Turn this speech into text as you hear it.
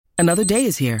Another day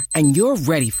is here, and you're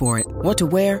ready for it. What to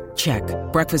wear? Check.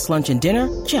 Breakfast, lunch, and dinner?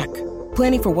 Check.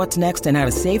 Planning for what's next and how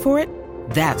to save for it?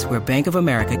 That's where Bank of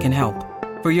America can help.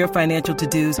 For your financial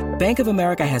to-dos, Bank of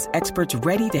America has experts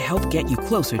ready to help get you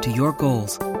closer to your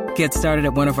goals. Get started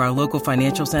at one of our local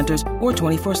financial centers or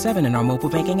 24/7 in our mobile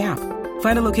banking app.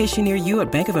 Find a location near you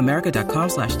at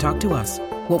bankofamerica.com/talktous.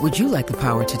 What would you like the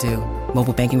power to do?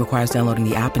 Mobile banking requires downloading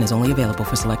the app and is only available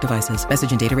for select devices.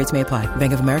 Message and data rates may apply.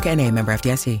 Bank of America N.A., member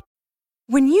FDIC.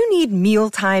 When you need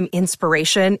mealtime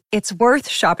inspiration, it's worth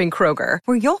shopping Kroger,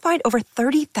 where you'll find over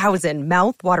 30,000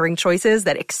 mouth-watering choices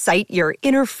that excite your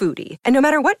inner foodie. And no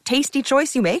matter what tasty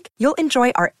choice you make, you'll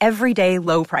enjoy our everyday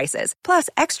low prices, plus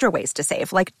extra ways to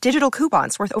save, like digital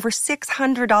coupons worth over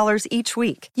 $600 each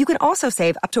week. You can also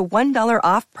save up to $1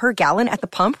 off per gallon at the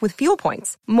pump with fuel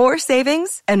points. More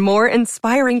savings and more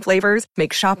inspiring flavors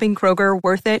make shopping Kroger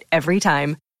worth it every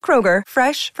time. Kroger,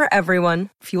 fresh for everyone.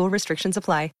 Fuel restrictions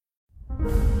apply.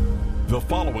 The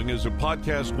following is a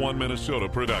Podcast One Minnesota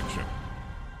production.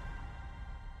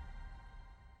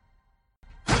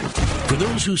 For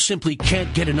those who simply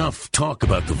can't get enough talk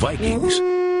about the Vikings,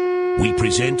 we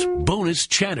present Bonus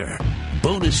Chatter.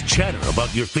 Bonus chatter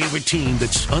about your favorite team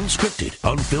that's unscripted,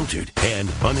 unfiltered, and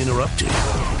uninterrupted.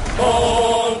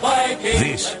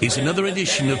 This is another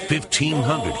edition of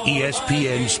 1500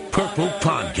 ESPN's Purple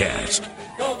Podcast.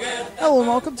 Hello and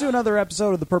welcome to another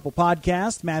episode of the Purple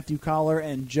Podcast. Matthew Collar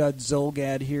and Judd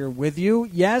Zulgad here with you.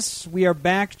 Yes, we are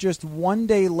back just one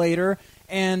day later,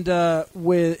 and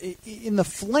in the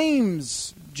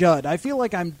flames, Judd. I feel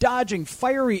like I'm dodging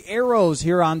fiery arrows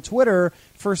here on Twitter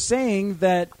for saying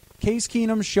that Case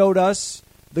Keenum showed us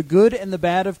the good and the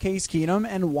bad of Case Keenum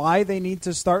and why they need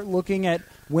to start looking at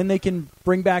when they can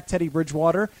bring back Teddy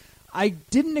Bridgewater. I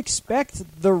didn't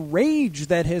expect the rage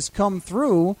that has come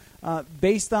through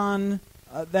based on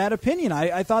that opinion.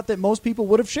 I thought that most people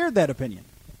would have shared that opinion.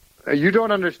 You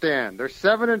don't understand. They're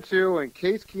 7-2, and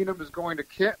Case Keenum is going to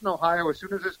Canton, Ohio, as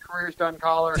soon as his career is done,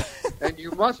 Collar. And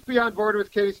you must be on board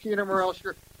with Case Keenum, or else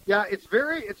you're. Yeah, it's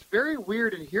very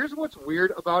weird. And here's what's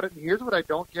weird about it, and here's what I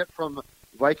don't get from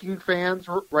Viking fans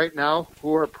right now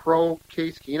who are pro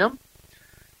Case Keenum.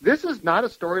 This is not a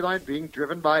storyline being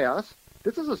driven by us.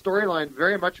 This is a storyline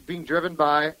very much being driven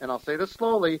by, and I'll say this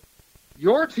slowly,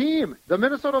 your team, the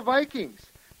Minnesota Vikings.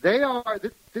 They are.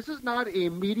 This is not a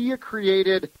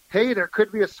media-created, hey, there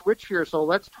could be a switch here, so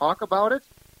let's talk about it.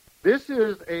 This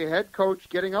is a head coach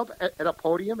getting up at a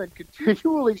podium and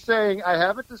continually saying, I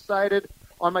haven't decided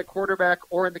on my quarterback,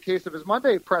 or in the case of his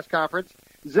Monday press conference,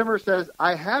 Zimmer says,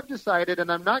 I have decided,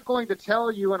 and I'm not going to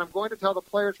tell you, and I'm going to tell the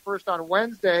players first on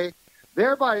Wednesday,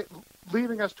 thereby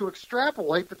leaving us to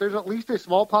extrapolate that there's at least a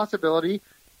small possibility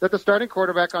that the starting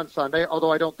quarterback on Sunday,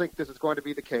 although I don't think this is going to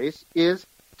be the case, is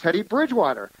Teddy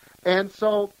Bridgewater. And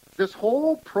so this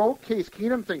whole pro-Case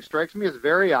Keenum thing strikes me as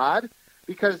very odd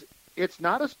because it's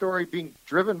not a story being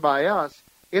driven by us.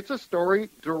 It's a story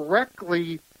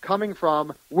directly coming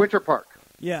from Winter Park.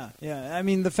 Yeah. I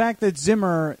mean, the fact that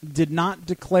Zimmer did not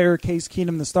declare Case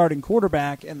Keenum the starting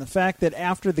quarterback and the fact that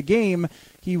after the game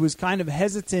he was kind of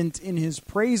hesitant in his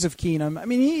praise of Keenum. I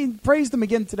mean, he praised him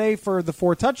again today for the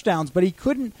 4 touchdowns, but he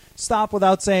couldn't stop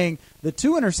without saying the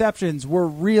 2 interceptions were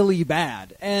really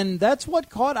bad. And that's what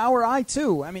caught our eye,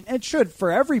 too. I mean, it should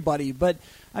for everybody, but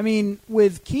I mean,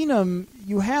 with Keenum,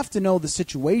 you have to know the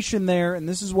situation there, and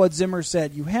this is what Zimmer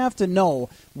said. You have to know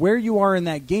where you are in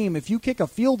that game. If you kick a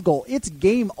field goal, it's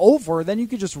game over. Then you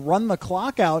could just run the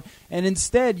clock out, and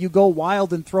instead you go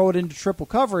wild and throw it into triple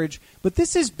coverage. But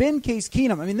this has been Case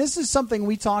Keenum. I mean, this is something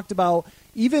we talked about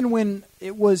even when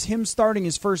it was him starting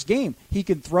his first game. He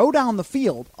could throw down the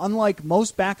field, unlike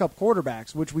most backup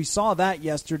quarterbacks, which we saw that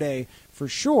yesterday for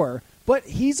sure. But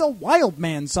he's a wild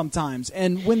man sometimes.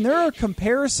 And when there are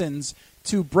comparisons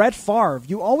to Brett Favre,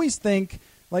 you always think,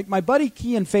 like my buddy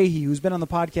Kean Fahey, who's been on the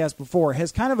podcast before,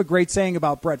 has kind of a great saying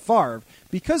about Brett Favre.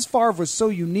 Because Favre was so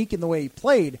unique in the way he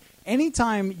played,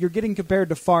 anytime you're getting compared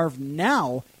to Favre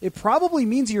now, it probably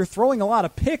means you're throwing a lot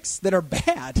of picks that are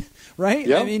bad, right?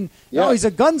 Yep. I mean, no, he's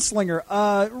a gunslinger.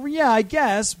 Yeah, I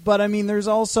guess. But, I mean, there's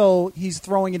also he's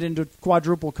throwing it into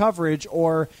quadruple coverage,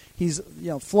 or he's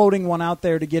floating one out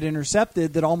there to get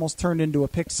intercepted that almost turned into a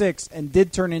pick six and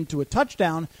did turn into a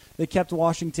touchdown that kept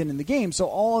Washington in the game. So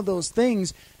all of those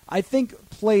things, I think,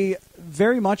 play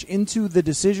very much into the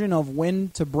decision of when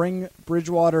to bring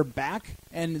Bridgewater back.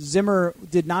 And Zimmer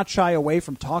did not shy away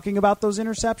from talking about those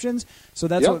interceptions. So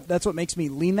that's what makes me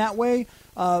lean that way.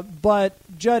 But,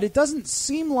 Judd, it doesn't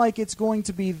seem like it's going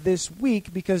to be this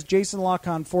week because Jason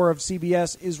LaConfort of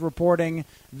CBS is reporting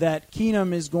that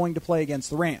Keenum is going to play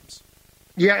against the Rams.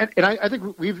 Yeah, and I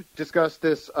think we've discussed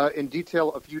this in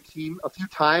detail a few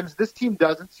times. This team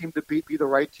doesn't seem to be the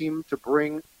right team to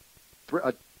bring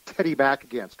Teddy back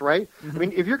against, right? Mm-hmm. I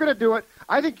mean, if you're going to do it,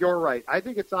 I think you're right. I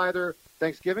think it's either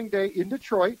Thanksgiving Day in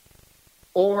Detroit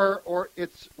or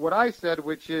it's what I said,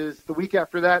 which is the week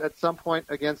after that at some point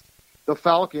against the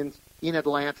Falcons in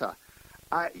Atlanta.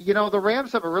 The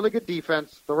Rams have a really good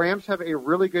defense. The Rams have a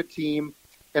really good team.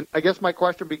 And I guess my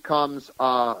question becomes,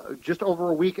 just over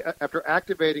a week after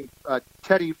activating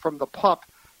Teddy from the PUP,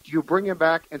 do you bring him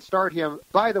back and start him,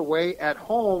 by the way, at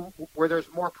home where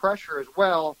there's more pressure as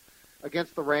well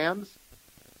against the Rams?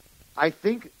 I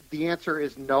think the answer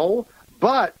is no.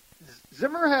 But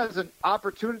Zimmer has an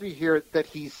opportunity here that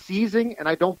he's seizing, and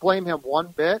I don't blame him one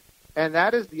bit, and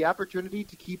that is the opportunity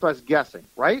to keep us guessing,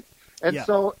 right? And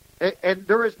so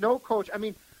there is no coach. I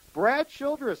mean, Brad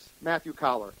Childress, Matthew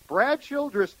Collar. Brad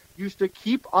Childress used to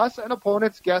keep us and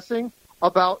opponents guessing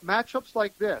about matchups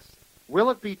like this. Will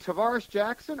it be Tavares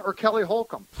Jackson or Kelly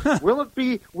Holcomb? Will it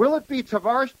be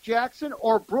Tavares Jackson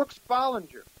or Brooks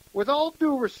Bollinger? With all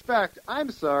due respect,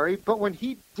 I'm sorry, but when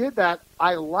he did that,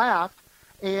 I laughed.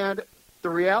 And the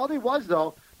reality was,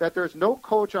 though, that there's no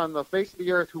coach on the face of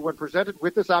the earth who, when presented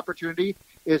with this opportunity,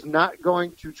 is not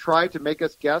going to try to make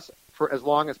us guess for as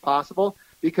long as possible,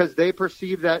 because they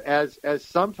perceive that as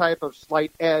some type of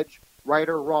slight edge, right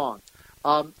or wrong.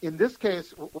 In this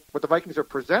case, what the Vikings are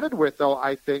presented with, though,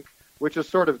 I think, which is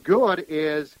sort of good,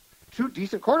 is two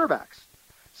decent quarterbacks.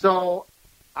 So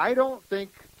I don't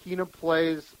think Keenum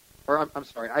plays, or I'm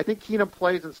sorry, I think Keenum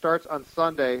plays and starts on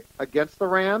Sunday against the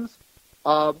Rams,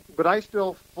 but I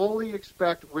still fully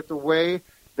expect, with the way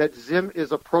that Zim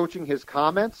is approaching his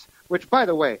comments, which, by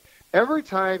the way, every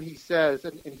time he says,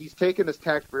 and he's taken this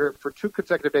tack for 2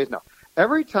 consecutive days now,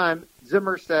 every time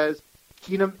Zimmer says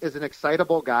Keenum is an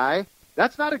excitable guy,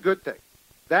 that's not a good thing.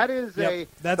 That is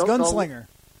that's gunslinger.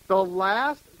 The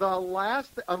last,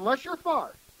 unless you're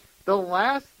far, the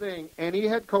last thing any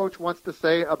head coach wants to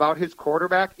say about his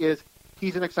quarterback is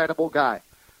he's an excitable guy.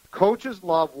 Coaches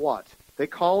love what? They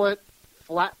call it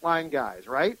flatline guys,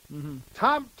 right? Mm-hmm.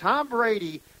 Tom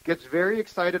Brady gets very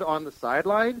excited on the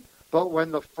sideline, but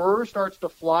when the fur starts to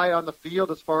fly on the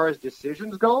field as far as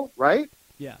decisions go, right?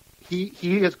 Yeah. He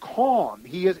is calm.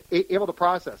 He is able to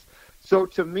process. So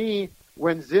to me,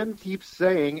 when Zim keeps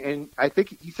saying, and I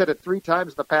think he said it 3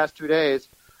 times in the past 2 days,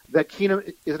 that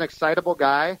Keenum is an excitable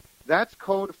guy, that's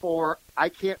code for I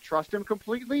can't trust him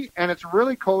completely, and it's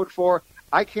really code for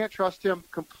I can't trust him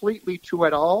completely to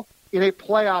at all in a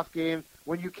playoff game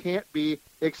when you can't be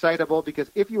excitable, because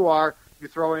if you are, you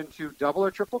throw into double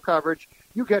or triple coverage,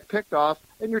 you get picked off,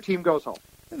 and your team goes home.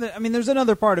 I mean, there's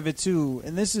another part of it, too,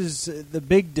 and this is the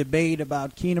big debate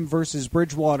about Keenum versus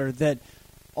Bridgewater, that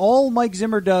all Mike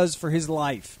Zimmer does for his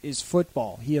life is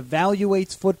football. He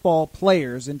evaluates football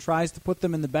players and tries to put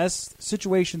them in the best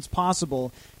situations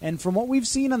possible. And from what we've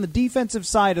seen on the defensive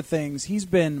side of things, he's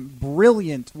been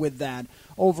brilliant with that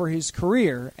over his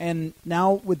career. And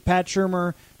now with Pat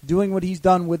Shurmur doing what he's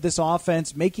done with this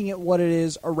offense, making it what it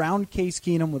is around Case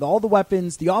Keenum with all the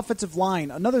weapons, the offensive line.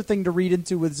 Another thing to read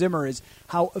into with Zimmer is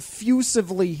how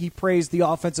effusively he praised the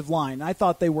offensive line. I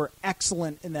thought they were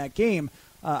excellent in that game.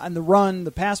 On the run, the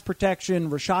pass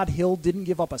protection, Rashad Hill didn't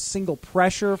give up a single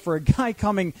pressure. For a guy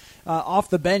coming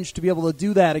off the bench to be able to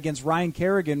do that against Ryan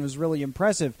Kerrigan was really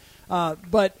impressive.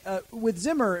 But with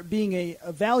Zimmer being a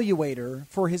evaluator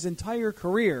for his entire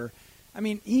career, I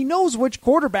mean, he knows which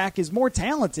quarterback is more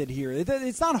talented here.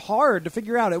 It's not hard to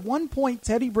figure out. At one point,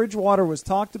 Teddy Bridgewater was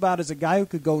talked about as a guy who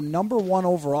could go number 1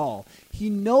 overall. He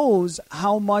knows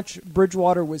how much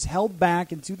Bridgewater was held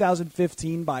back in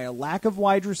 2015 by a lack of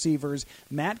wide receivers,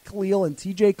 Matt Khalil and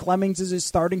TJ Clemmings as his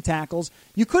starting tackles.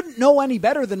 You couldn't know any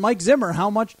better than Mike Zimmer how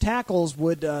much tackles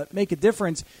would make a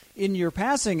difference in your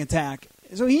passing attack.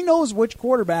 So he knows which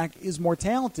quarterback is more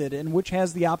talented and which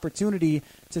has the opportunity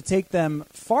to take them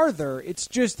farther. It's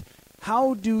just,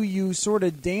 how do you sort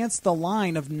of dance the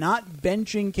line of not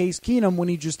benching Case Keenum when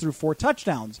he just threw 4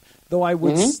 touchdowns? Though I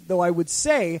would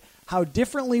say how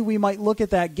differently we might look at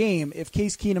that game if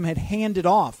Case Keenum had handed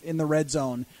off in the red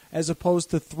zone as opposed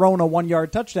to thrown a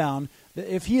 1-yard touchdown.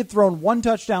 If he had thrown 1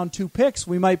 touchdown, 2 picks,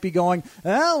 we might be going,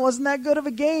 well, wasn't that good of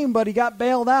a game, but he got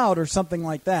bailed out or something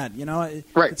like that. You know,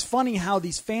 right. It's funny how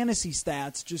these fantasy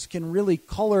stats just can really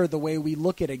color the way we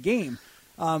look at a game.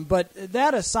 But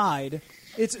that aside,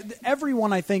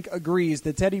 everyone, I think, agrees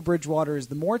that Teddy Bridgewater is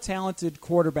the more talented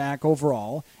quarterback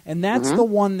overall, and that's the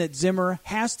one that Zimmer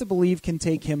has to believe can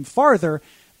take him farther.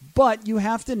 But you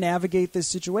have to navigate this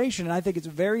situation, and I think it's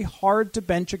very hard to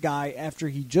bench a guy after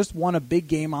he just won a big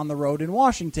game on the road in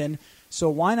Washington So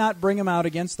why not bring him out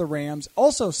against the Rams?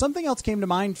 Also, something else came to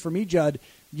mind for me, Judd.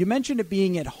 You mentioned it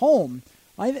being at home.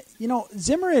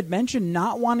 Zimmer had mentioned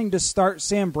not wanting to start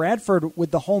Sam Bradford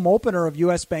with the home opener of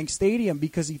US Bank Stadium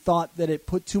because he thought that it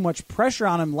put too much pressure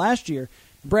on him last year.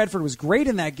 Bradford was great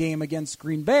in that game against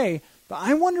Green Bay, but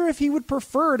I wonder if he would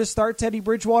prefer to start Teddy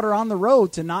Bridgewater on the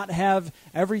road to not have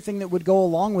everything that would go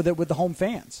along with it with the home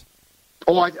fans.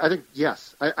 Oh, I think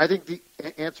yes. I think the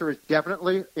answer is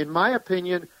definitely, in my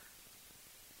opinion,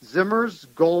 Zimmer's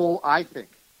goal, I think,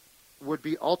 would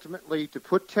be ultimately to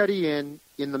put Teddy in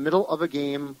the middle of a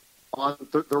game on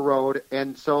the road.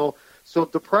 And so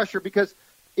the pressure, because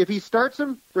if he starts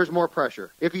him, there's more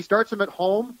pressure. If he starts him at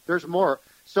home, there's more.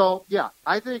 So, yeah,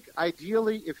 I think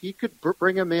ideally if he could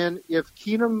bring him in, if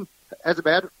Keenum has a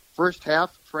bad first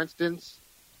half, for instance,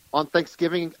 on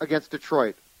Thanksgiving against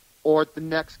Detroit or the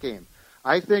next game,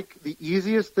 I think the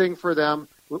easiest thing for them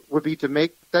would be to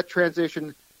make that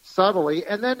transition subtly.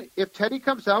 And then if Teddy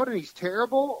comes out and he's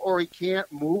terrible or he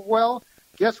can't move well,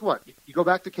 guess what? You go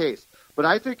back to Case. But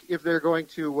I think if they're going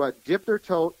to dip their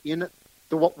toe in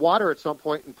the water at some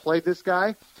point and play this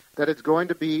guy, that it's going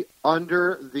to be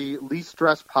under the least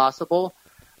stress possible.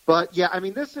 But, yeah, I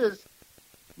mean, this is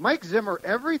Mike Zimmer.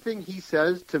 Everything he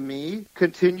says to me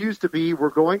continues to be we're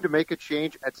going to make a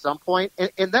change at some point.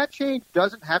 And that change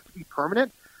doesn't have to be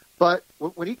permanent. But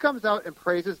when he comes out and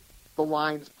praises the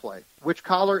line's play, which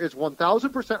Collar is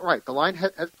 1,000% right. The line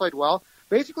has played well.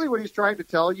 Basically what he's trying to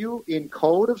tell you in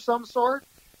code of some sort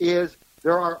is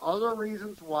there are other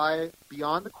reasons why,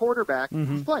 beyond the quarterback,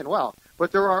 who's playing well,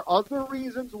 but there are other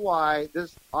reasons why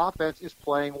this offense is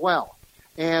playing well.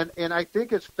 And I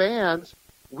think as fans,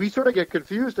 we sort of get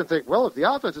confused and think, well, if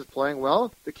the offense is playing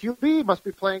well, the QB must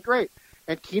be playing great.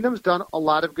 And Keenum's done a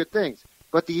lot of good things.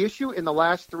 But the issue in the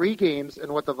last 3 games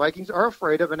and what the Vikings are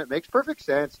afraid of, and it makes perfect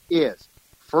sense, is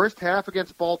first half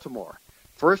against Baltimore,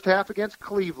 first half against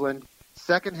Cleveland,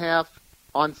 second half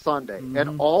on Sunday.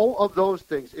 And all of those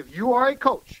things, if you are a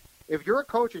coach, if you're a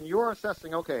coach and you are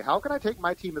assessing, okay, how can I take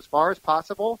my team as far as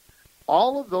possible,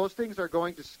 all of those things are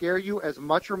going to scare you as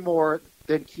much or more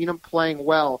than Keenum playing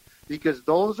well, because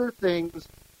those are things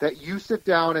that you sit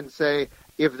down and say,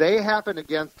 if they happen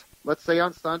against, let's say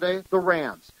on Sunday, the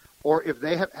Rams, or if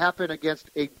they happen against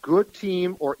a good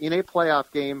team or in a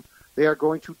playoff game, they are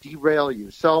going to derail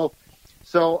you. So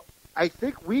I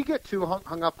think we get too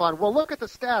hung up on, well, look at the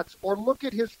stats, or look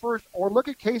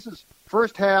at Case's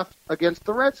first half against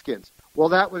the Redskins. Well,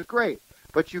 that was great.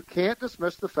 But you can't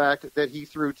dismiss the fact that he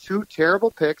threw 2 terrible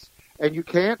picks, and you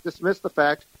can't dismiss the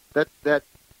fact that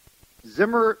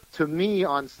Zimmer, to me,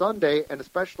 on Sunday, and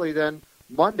especially then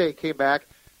Monday, came back,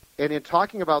 and in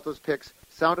talking about those picks,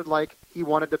 sounded like he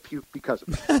wanted to puke because of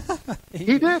it.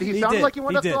 He did. He sounded like he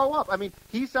wanted to throw up. I mean,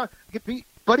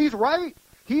 but he's right.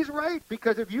 He's right,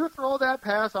 because if you throw that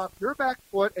pass off your back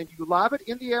foot and you lob it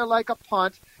in the air like a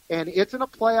punt, and it's in a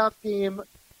playoff game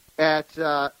at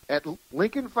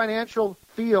Lincoln Financial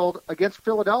Field against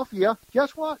Philadelphia,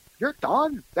 guess what? You're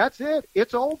done. That's it.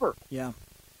 It's over. Yeah.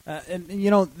 And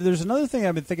there's another thing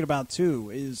I've been thinking about, too,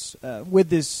 is with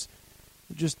this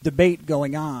just debate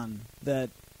going on, that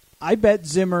I bet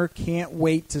Zimmer can't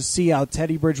wait to see how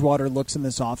Teddy Bridgewater looks in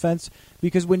this offense,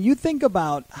 because when you think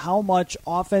about how much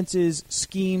offenses,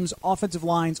 schemes, offensive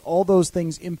lines, all those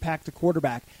things impact the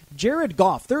quarterback, Jared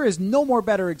Goff, there is no more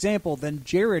better example than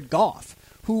Jared Goff,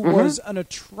 who was an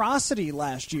atrocity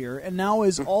last year and now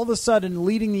is all of a sudden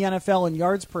leading the NFL in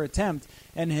yards per attempt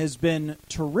and has been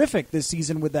terrific this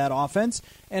season with that offense.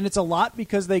 And it's a lot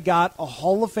because they got a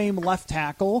Hall of Fame left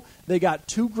tackle. They got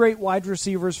 2 great wide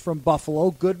receivers from Buffalo.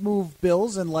 Good move,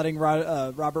 Bills, and letting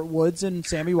Robert Woods and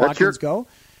Sammy Watkins go.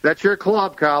 That's your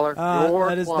club, Collar.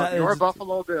 Your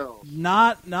Buffalo Bills.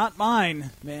 Not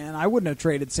mine, man. I wouldn't have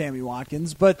traded Sammy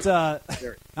Watkins, but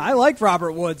I like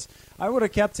Robert Woods. I would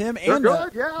have kept him. They're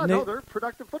good, they're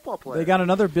productive football players. They got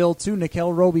another Bill, too,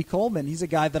 Nickel Roby-Coleman. He's a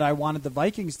guy that I wanted the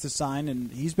Vikings to sign,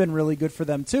 and he's been really good for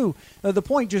them, too. The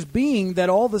point just being that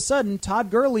all of a sudden Todd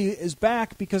Gurley is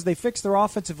back because they fixed their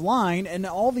offensive line, and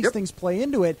all these things play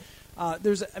into it.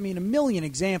 There's, a million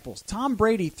examples. Tom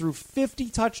Brady threw 50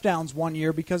 touchdowns one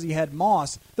year because he had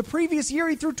Moss. The previous year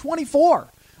he threw 24.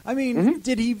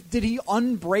 Did he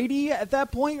un-Brady at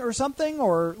that point or something?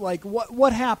 Or like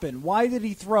what happened? Why did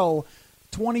he throw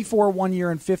 24 one year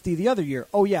and 50 the other year?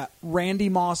 Oh yeah, Randy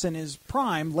Moss in his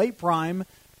prime, late prime,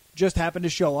 just happened to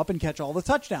show up and catch all the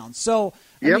touchdowns. So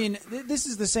this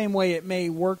is the same way it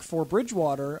may work for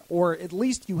Bridgewater, or at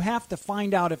least you have to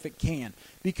find out if it can.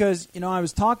 Because I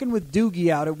was talking with Doogie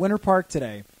out at Winter Park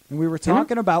today, and we were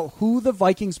talking about who the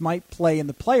Vikings might play in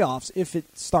the playoffs if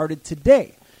it started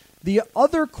today. The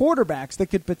other quarterbacks that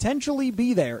could potentially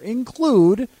be there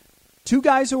include two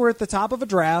guys who were at the top of a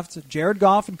draft, Jared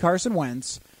Goff and Carson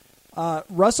Wentz,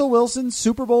 Russell Wilson,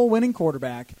 Super Bowl winning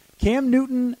quarterback, Cam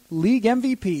Newton, league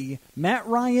MVP, Matt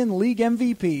Ryan, league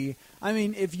MVP. I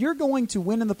mean, if you're going to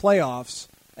win in the playoffs,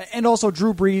 and also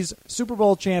Drew Brees, Super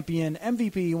Bowl champion,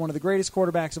 MVP, one of the greatest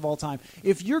quarterbacks of all time,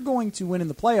 if you're going to win in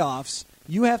the playoffs,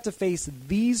 you have to face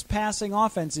these passing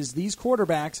offenses, these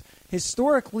quarterbacks.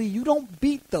 Historically, you don't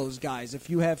beat those guys if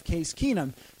you have Case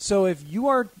Keenum. So if you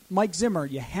are Mike Zimmer,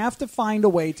 you have to find a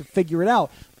way to figure it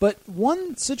out. But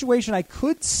one situation I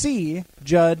could see,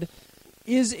 Judd,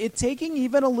 is it taking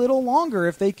even a little longer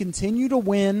if they continue to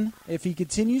win, if he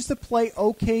continues to play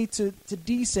okay to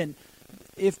decent,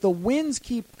 if the wins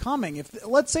keep coming.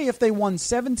 Let's say if they won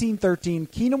 17-13,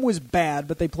 Keenum was bad,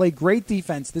 but they played great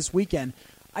defense this weekend.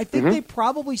 I think they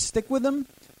probably stick with him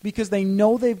because they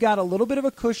know they've got a little bit of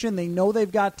a cushion. They know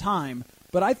they've got time.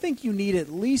 But I think you need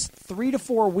at least 3 to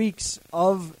 4 weeks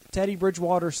of Teddy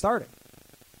Bridgewater starting.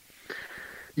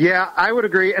 Yeah, I would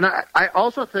agree. And I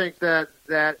also think that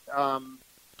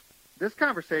this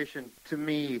conversation, to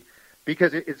me,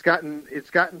 because it's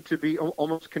gotten to be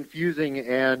almost confusing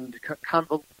and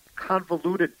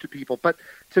convoluted to people. But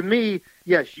to me,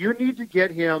 yes, you need to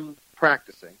get him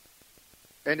practicing.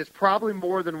 And it's probably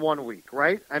more than 1 week,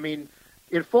 right? I mean,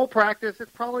 in full practice,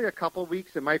 it's probably a couple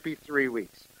weeks. It might be 3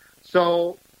 weeks.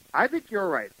 So I think you're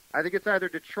right. I think it's either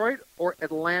Detroit or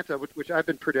Atlanta, which I've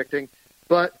been predicting.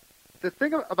 But the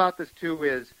thing about this, too,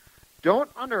 is don't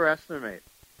underestimate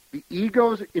the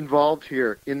egos involved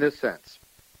here in this sense.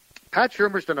 Pat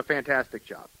Shurmur's done a fantastic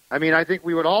job. I mean, I think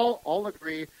we would all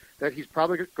agree that he's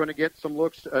probably going to get some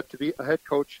looks to be a head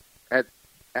coach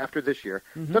after this year.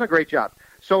 He's done a great job.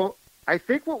 So I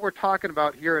think what we're talking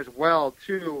about here as well,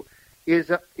 too, is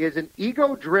an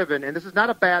ego-driven, and this is not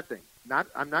a bad thing.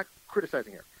 I'm not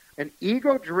criticizing here. An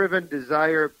ego-driven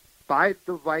desire by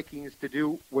the Vikings to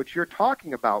do what you're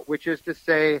talking about, which is to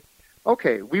say,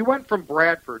 okay, we went from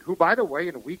Bradford, who, by the way,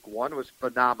 in week 1 was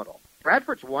phenomenal.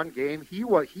 Bradford's one game, he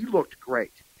looked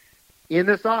great in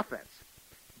this offense.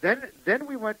 Then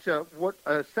we went to what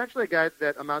essentially a guy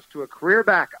that amounts to a career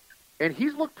backup. And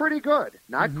he's looked pretty good.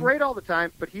 Not great all the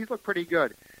time, but he's looked pretty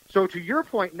good. So to your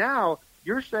point now,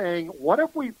 you're saying, what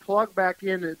if we plug back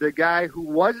in the guy who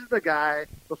was the guy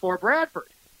before Bradford,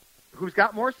 who's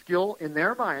got more skill in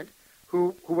their mind,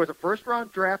 who was a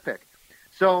first-round draft pick?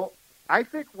 So I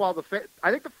think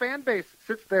I think the fan base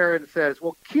sits there and says,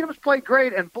 well, Keenum's played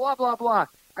great and blah, blah, blah.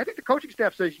 I think the coaching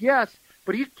staff says, yes,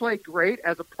 but he's played great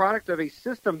as a product of a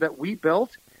system that we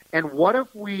built. And what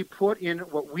if we put in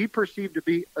what we perceive to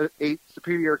be a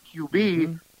superior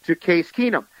QB to Case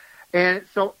Keenum? And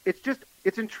so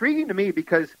it's intriguing to me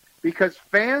because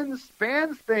fans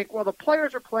think, well, the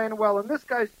players are playing well and this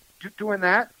guy's doing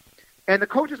that. And the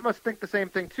coaches must think the same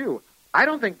thing too. I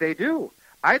don't think they do.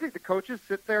 I think the coaches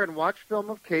sit there and watch film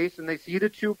of Case and they see the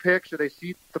 2 picks or they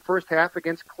see the first half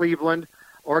against Cleveland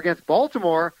or against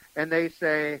Baltimore and they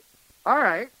say, all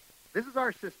right, this is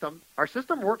our system. Our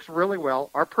system works really well.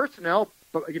 Our personnel,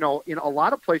 in a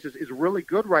lot of places is really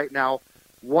good right now.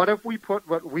 What if we put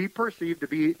what we perceive to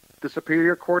be the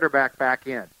superior quarterback back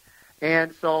in?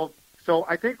 And so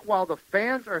I think while the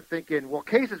fans are thinking, well,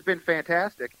 Case has been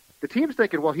fantastic, the team's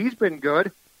thinking, well, he's been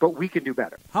good, but we can do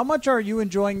better. How much are you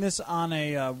enjoying this on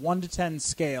a 1 to 10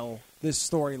 scale, this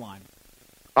storyline?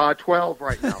 12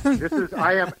 right now. This is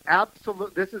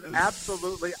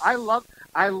absolutely, I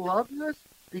love this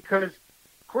because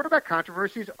quarterback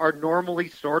controversies are normally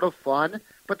sort of fun,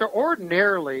 but they're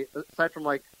ordinarily, aside from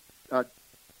like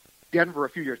Denver a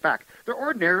few years back, they're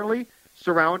ordinarily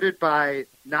surrounded by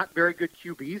not very good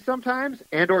QBs sometimes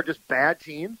and or just bad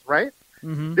teams, right?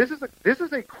 This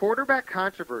is a quarterback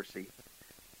controversy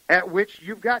at which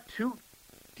you've got 2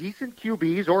 decent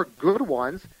QBs or good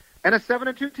ones and a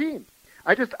 7-2 team.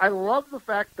 I love the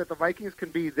fact that the Vikings can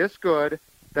be this good,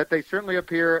 that they certainly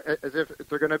appear as if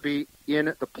they're going to be in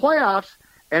the playoffs,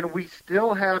 and we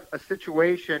still have a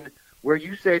situation where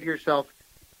you say to yourself,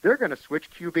 they're going to switch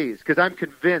QBs, because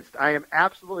I am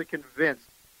absolutely convinced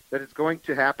that it's going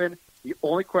to happen. The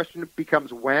only question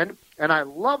becomes when, and I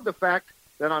love the fact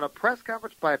that on a press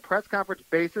conference by press conference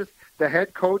basis, the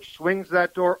head coach swings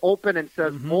that door open and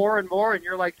says more and more, and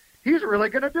you're like, he's really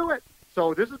going to do it.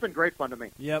 So this has been great fun to me.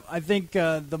 Yep, I think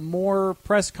the more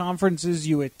press conferences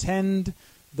you attend,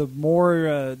 the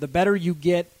better you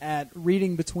get at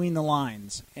reading between the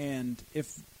lines. And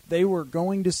if they were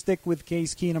going to stick with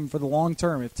Case Keenum for the long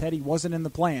term, if Teddy wasn't in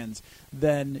the plans,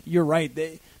 then you're right.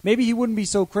 Maybe he wouldn't be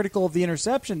so critical of the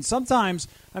interception. Sometimes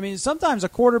a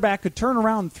quarterback could turn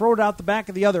around and throw it out the back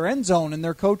of the other end zone, and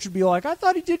their coach would be like, I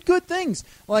thought he did good things.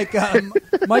 Like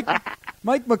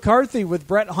Mike McCarthy with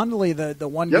Brett Hundley, the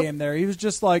one game there, he was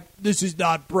just like, this is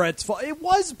not Brett's fault. It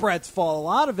was Brett's fault, a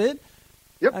lot of it.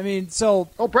 Yep. I mean, so...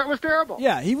 Oh, Brett was terrible.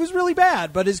 Yeah, he was really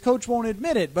bad, but his coach won't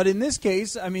admit it. But in this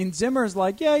case, I mean, Zimmer's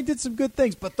like, yeah, he did some good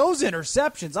things. But those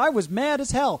interceptions, I was mad as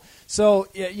hell. So,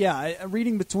 yeah,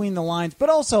 reading between the lines. But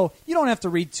also, you don't have to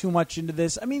read too much into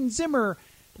this. I mean, Zimmer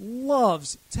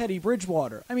loves Teddy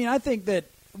Bridgewater. I mean, I think that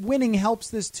winning helps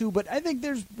this too, but I think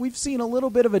we've seen a little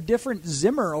bit of a different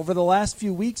Zimmer over the last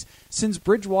few weeks since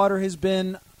Bridgewater has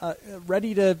been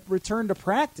ready to return to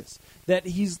practice. That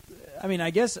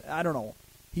I don't know.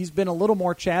 He's been a little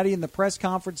more chatty in the press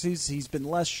conferences. He's been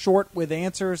less short with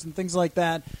answers and things like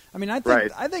that. I mean, I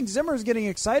think Zimmer's getting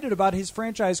excited about his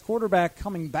franchise quarterback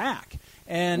coming back.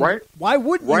 And why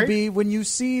wouldn't you be when you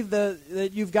see that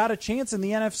you've got a chance in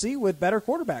the NFC with better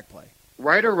quarterback play?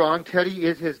 Right or wrong, Teddy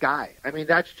is his guy. I mean,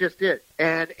 that's just it.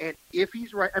 And if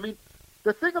he's right, I mean,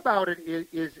 the thing about it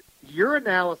is your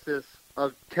analysis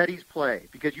of Teddy's play,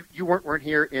 because you weren't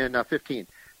here in 15.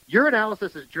 Your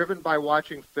analysis is driven by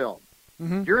watching film.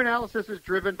 Mm-hmm. Your analysis is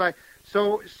driven by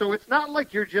so it's not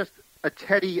like you're just a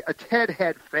Ted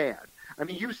Head fan. I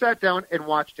mean, you sat down and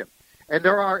watched him, and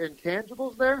there are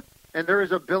intangibles there, and there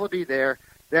is ability there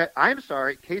that I'm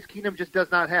sorry, Case Keenum just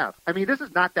does not have. I mean, this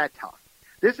is not that tough.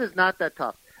 This is not that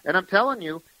tough, and I'm telling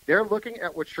you, they're looking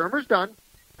at what Shermer's done.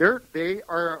 They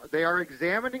are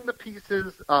examining the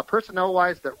pieces personnel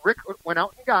wise that Rick went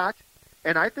out and got,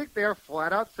 and I think they are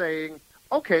flat out saying,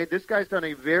 okay, this guy's done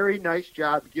a very nice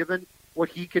job given what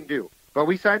he can do. But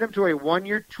we signed him to a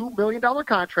 1-year, $2 million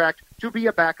contract to be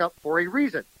a backup for a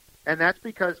reason. And that's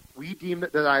because we deemed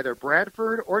that either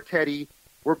Bradford or Teddy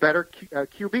were better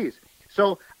QBs.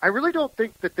 So I really don't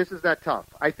think that this is that tough.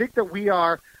 I think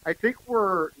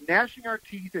we're gnashing our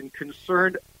teeth and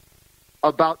concerned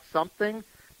about something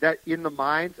that in the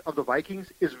minds of the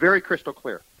Vikings is very crystal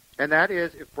clear. And that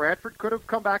is if Bradford could have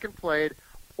come back and played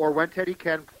or when Teddy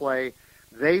can play,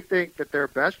 they think that their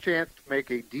best chance to make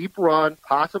a deep run,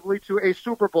 possibly to a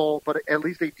Super Bowl, but at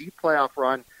least a deep playoff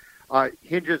run,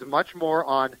 hinges much more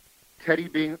on Teddy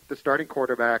being the starting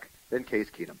quarterback than Case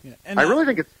Keenum. Yeah, and I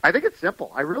think it's simple.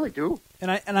 I really do.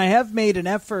 And I have made an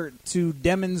effort to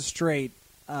demonstrate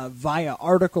via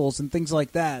articles and things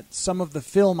like that some of the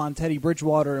film on Teddy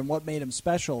Bridgewater and what made him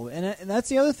special. And that's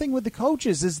the other thing with the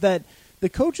coaches is that the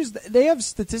coaches, they have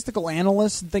statistical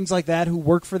analysts and things like that who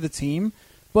work for the team.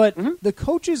 But the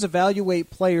coaches evaluate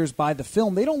players by the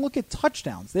film. They don't look at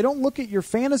touchdowns. They don't look at your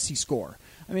fantasy score.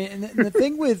 I mean, and the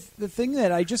thing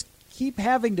that I just keep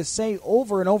having to say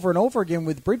over and over and over again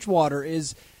with Bridgewater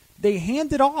is they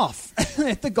hand it off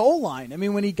at the goal line. I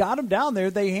mean, when he got him down there,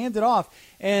 they hand it off.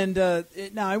 And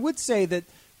now I would say that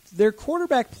their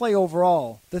quarterback play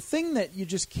overall, the thing that you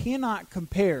just cannot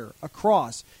compare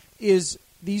across is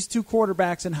these two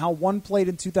quarterbacks and how one played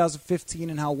in 2015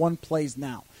 and how one plays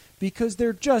now. Because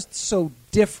they're just so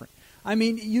different. I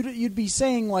mean, you'd be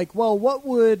saying like, well,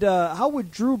 how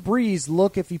would Drew Brees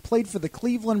look if he played for the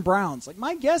Cleveland Browns? Like,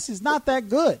 my guess is not that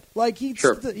good. Like,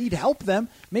 he'd help them.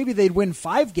 Maybe they'd win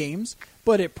 5 games,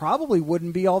 but it probably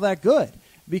wouldn't be all that good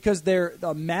because they're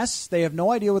a mess. They have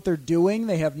no idea what they're doing.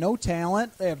 They have no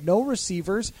talent. They have no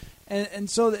receivers, and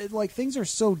so like things are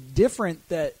so different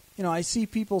that. You know, I see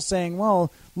people saying,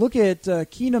 well, look at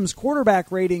Keenum's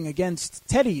quarterback rating against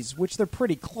Teddy's, which they're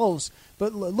pretty close.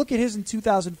 But look at his in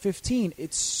 2015.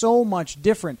 It's so much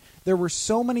different. There were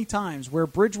so many times where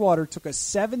Bridgewater took a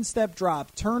 7-step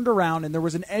drop, turned around, and there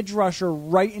was an edge rusher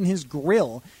right in his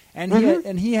grill.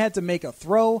 And he had to make a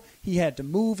throw. He had to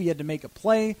move. He had to make a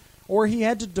play. Or he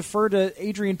had to defer to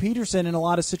Adrian Peterson in a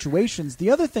lot of situations. The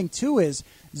other thing, too, is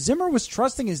Zimmer was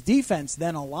trusting his defense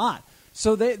then a lot.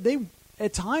 So they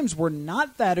at times were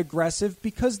not that aggressive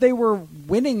because they were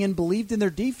winning and believed in their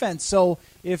defense. So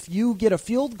if you get a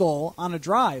field goal on a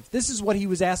drive, this is what he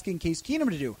was asking Case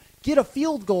Keenum to do. Get a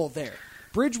field goal there.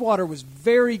 Bridgewater was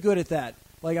very good at that.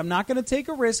 Like, I'm not going to take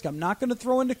a risk. I'm not going to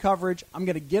throw into coverage. I'm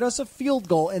going to get us a field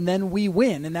goal, and then we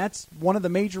win. And that's one of the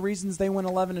major reasons they went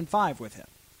 11-5 with him.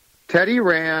 Teddy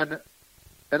ran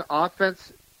an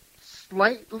offense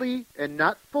slightly and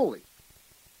not fully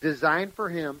designed for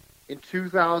him in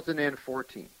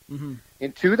 2014. Mm-hmm.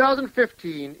 In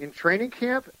 2015, in training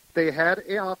camp, they had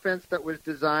an offense that was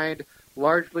designed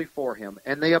largely for him,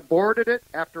 and they aborted it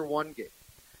after one game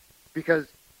because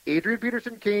Adrian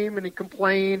Peterson came and he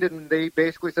complained, and they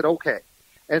basically said, okay.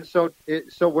 And so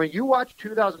when you watch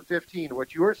 2015,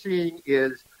 what you are seeing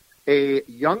is a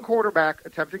young quarterback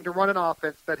attempting to run an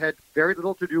offense that had very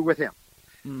little to do with him.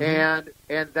 Mm-hmm.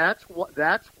 And that's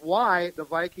why the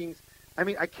Vikings, I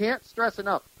mean, I can't stress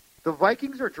enough, the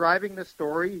Vikings are driving this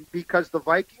story because the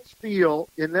Vikings feel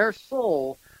in their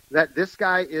soul that this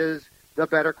guy is the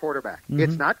better quarterback. Mm-hmm.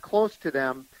 It's not close to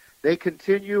them. They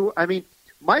continue. I mean,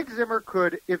 Mike Zimmer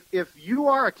could, if you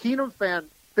are a Keenum fan,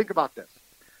 think about this.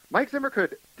 Mike Zimmer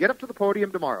could get up to the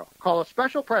podium tomorrow, call a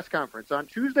special press conference on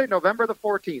Tuesday, November the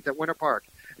 14th at Winter Park,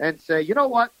 and say, you know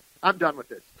what? I'm done with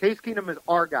this. Case Keenum is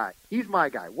our guy. He's my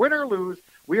guy. Win or lose,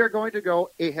 we are going to go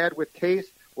ahead with Case.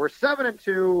 We're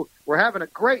 7-2. We're having a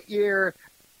great year,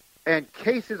 and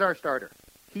Case is our starter.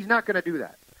 He's not going to do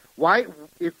that. Why?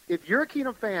 If you're a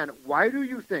Keenum fan, why do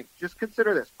you think? Just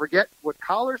consider this. Forget what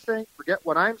Collar's saying. Forget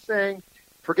what I'm saying.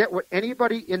 Forget what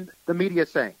anybody in the media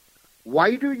is saying.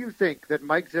 Why do you think that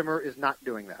Mike Zimmer is not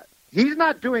doing that? He's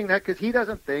not doing that because he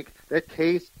doesn't think that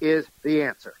Case is the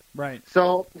answer. Right.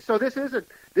 So this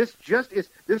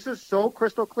is so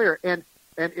crystal clear. And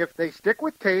if they stick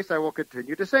with Case, I will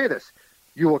continue to say this.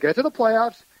 You will get to the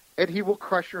playoffs, and he will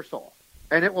crush your soul.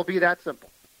 And it will be that simple.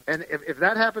 And if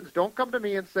that happens, don't come to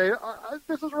me and say,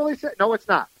 this is really sad. No, it's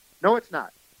not. No, it's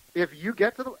not. If you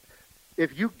get to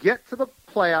the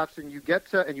playoffs and you get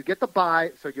the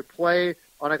bye, so you play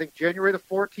on, I think, January the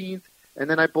 14th, and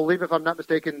then I believe, if I'm not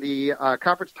mistaken, the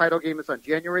conference title game is on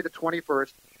January the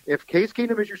 21st. If Case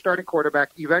Keenum is your starting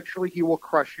quarterback, eventually he will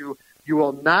crush you. You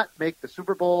will not make the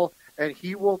Super Bowl, and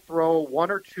he will throw one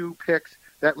or two picks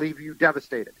that leave you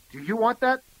devastated. Do you want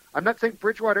that? I'm not saying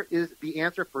Bridgewater is the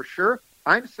answer for sure.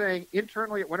 I'm saying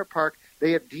internally at Winter Park,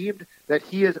 they have deemed that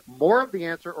he is more of the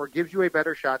answer or gives you a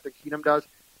better shot than Keenum does.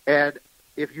 And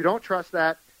if you don't trust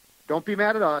that, don't be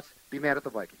mad at us. Be mad at the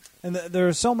Vikings. And there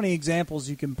are so many examples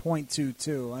you can point to,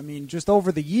 too. I mean, just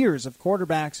over the years of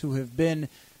quarterbacks who have been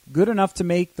good enough to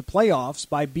make the playoffs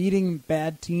by beating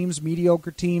bad teams,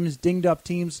 mediocre teams, dinged-up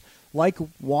teams like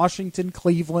Washington,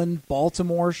 Cleveland,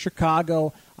 Baltimore,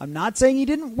 Chicago. I'm not saying he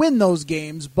didn't win those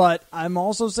games, but I'm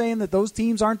also saying that those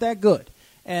teams aren't that good.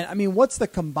 And, I mean, what's the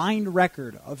combined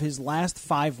record of his last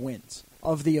 5 wins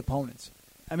of the opponents?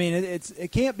 I mean,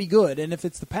 it can't be good. And if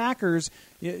it's the Packers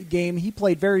game, he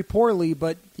played very poorly,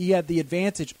 but he had the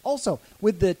advantage. Also,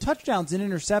 with the touchdowns and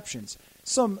interceptions,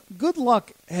 some good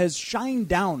luck has shined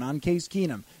down on Case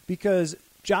Keenum because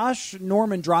Josh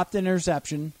Norman dropped an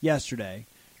interception yesterday.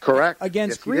 Correct.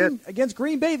 Against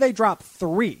Green Bay, they dropped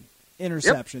 3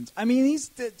 interceptions. Yep. I mean,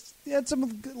 he had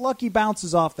some lucky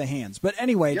bounces off the hands. But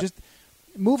anyway, just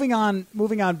moving on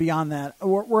beyond that,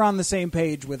 we're on the same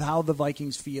page with how the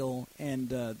Vikings feel and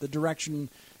the direction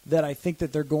that I think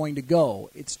that they're going to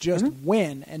go. It's just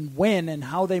when and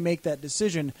how they make that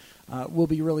decision will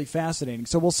be really fascinating.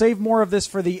 So we'll save more of this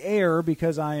for the air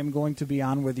because I am going to be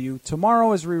on with you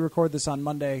tomorrow as we record this on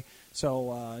Monday.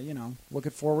 So,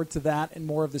 looking forward to that and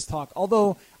more of this talk.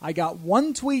 Although I got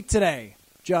one tweet today,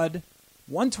 Judd.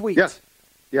 One tweet.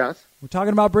 Yes. We're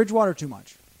talking about Bridgewater too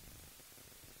much.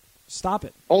 Stop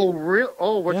it. Oh, real?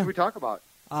 Oh, what should we talk about?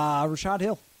 Rashad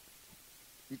Hill.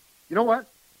 You know what?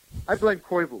 I blame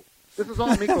Koivu. This is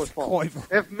all Miko's fault.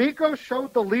 If Miko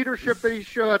showed the leadership that he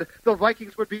should, the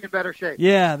Vikings would be in better shape.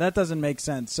 Yeah, that doesn't make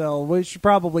sense. So we should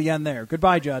probably end there.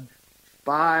 Goodbye, Judd.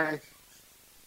 Bye.